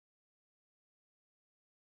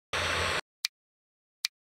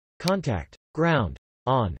Contact. Ground.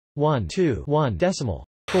 On. 1 2 1 decimal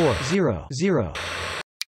 4 0 0.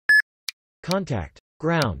 Contact.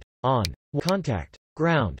 Ground. On. Contact.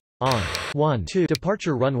 Ground. On. 1 2.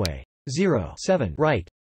 Departure runway. 07 right.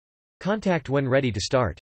 Contact when ready to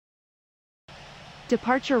start.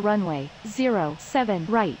 Departure runway, 07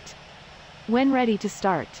 right. When ready to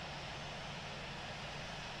start.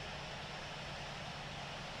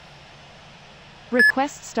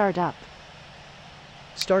 Request startup.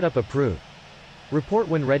 Startup approved. Report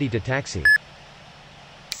when ready to taxi.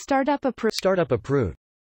 Startup approved. Startup approved.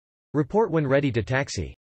 Report when ready to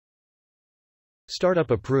taxi.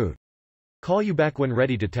 Startup approved. Call you back when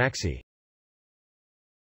ready to taxi.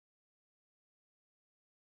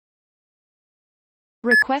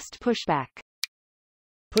 Request pushback.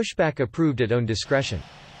 Pushback approved at own discretion.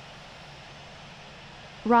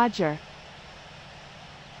 Roger.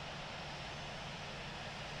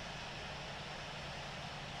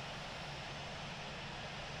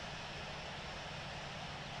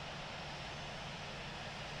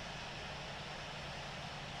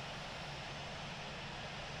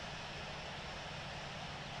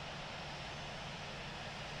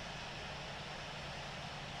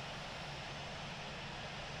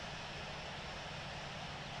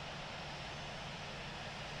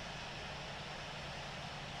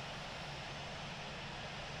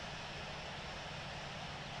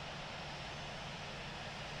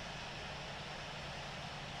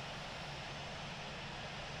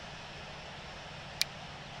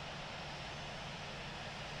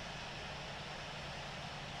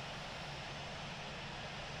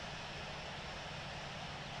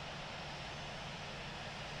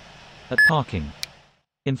 At parking.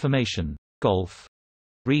 Information. Golf.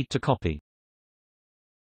 Read to copy.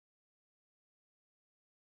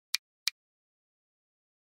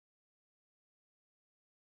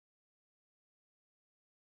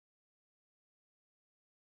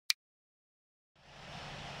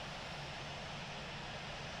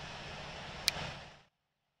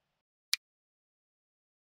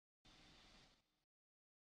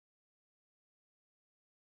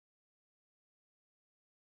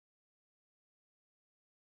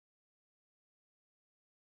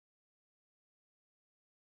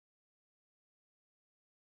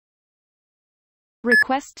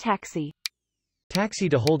 Request taxi. Taxi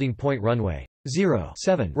to holding point runway.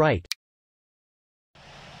 07 right.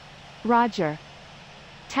 Roger.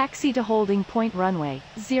 Taxi to holding point runway,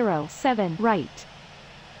 07 right.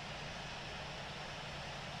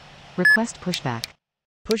 Request pushback.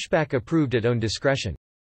 Pushback approved at own discretion.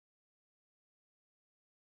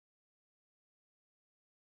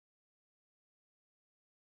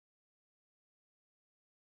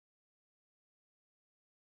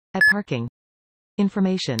 At parking.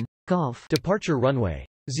 Information. Golf. Departure runway.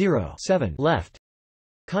 07 left.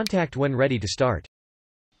 Contact when ready to start.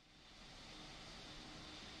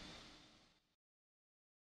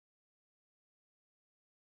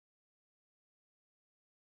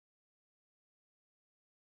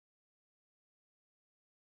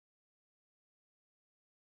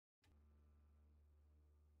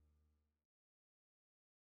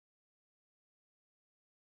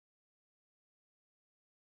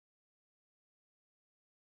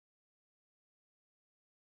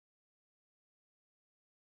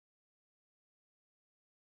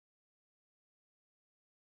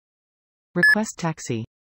 Request taxi.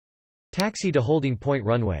 Taxi to holding point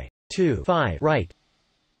runway. 25 right.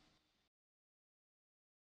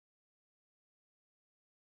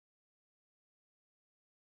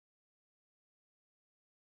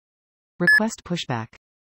 Request pushback.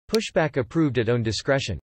 Pushback approved at own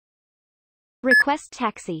discretion. Request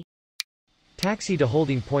taxi. Taxi to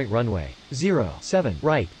holding point runway. 07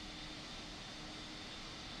 right.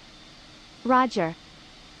 Roger.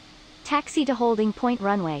 Taxi to holding point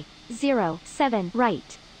runway, 07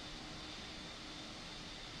 right.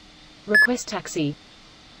 Request taxi.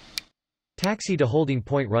 Taxi to holding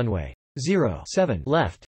point runway. 07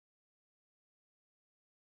 left.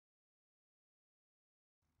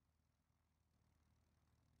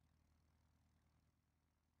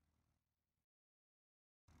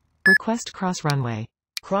 Request cross runway.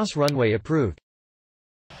 Cross runway approved.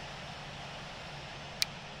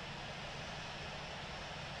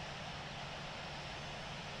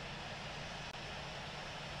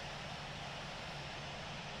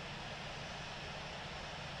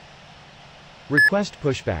 Request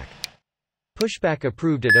pushback. Pushback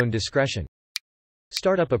approved at own discretion.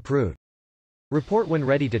 Startup approved. Report when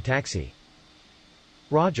ready to taxi.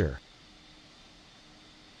 Roger.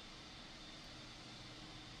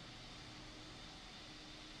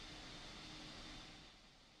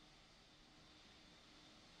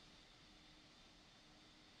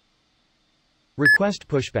 Request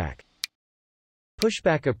pushback.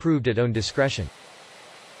 Pushback approved at own discretion.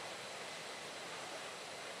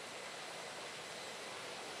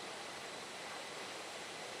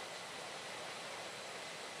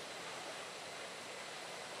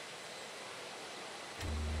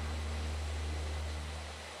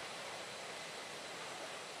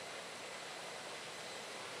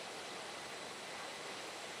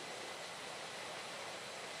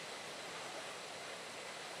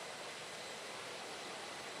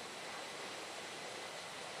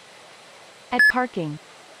 At parking.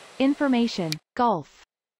 Information, Golf.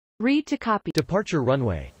 Read to copy. Departure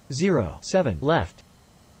runway 07 left.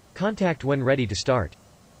 Contact when ready to start.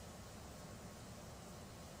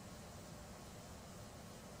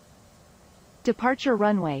 Departure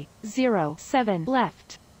runway 07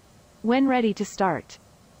 left. When ready to start.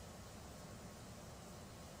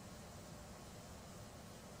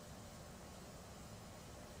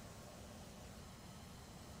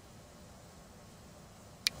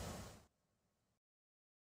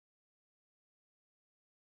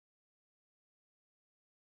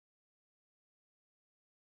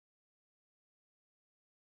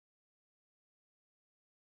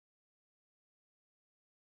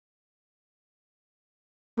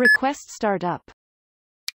 Request startup.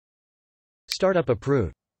 Startup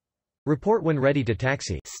approved. Report when ready to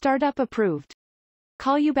taxi. Startup approved.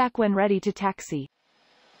 Call you back when ready to taxi.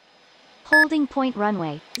 Holding point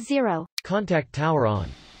runway 0. Contact tower on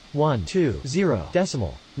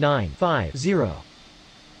 120.950.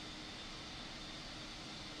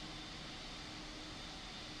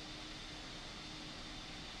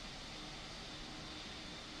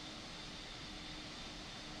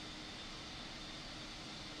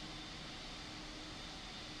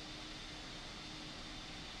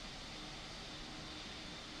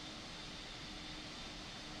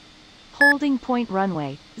 Holding point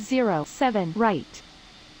runway 07 right.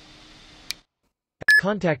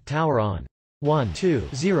 Contact tower on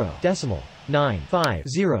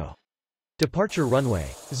 120.950. Departure runway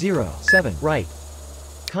 07 right.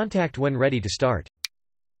 Contact when ready to start.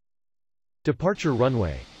 Departure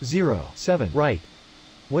runway 07 right.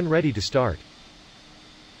 When ready to start.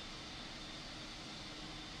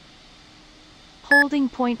 Holding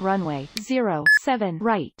point runway 07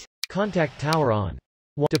 right. Contact tower on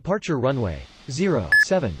Departure runway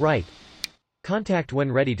 07 right. Contact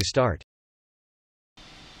when ready to start.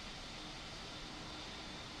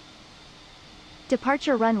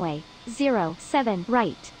 Departure runway 07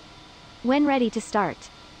 right. When ready to start.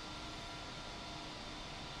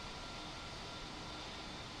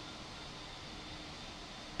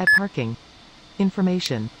 At parking.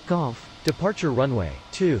 Information, Golf. Departure runway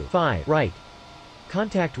 25 right.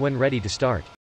 Contact when ready to start.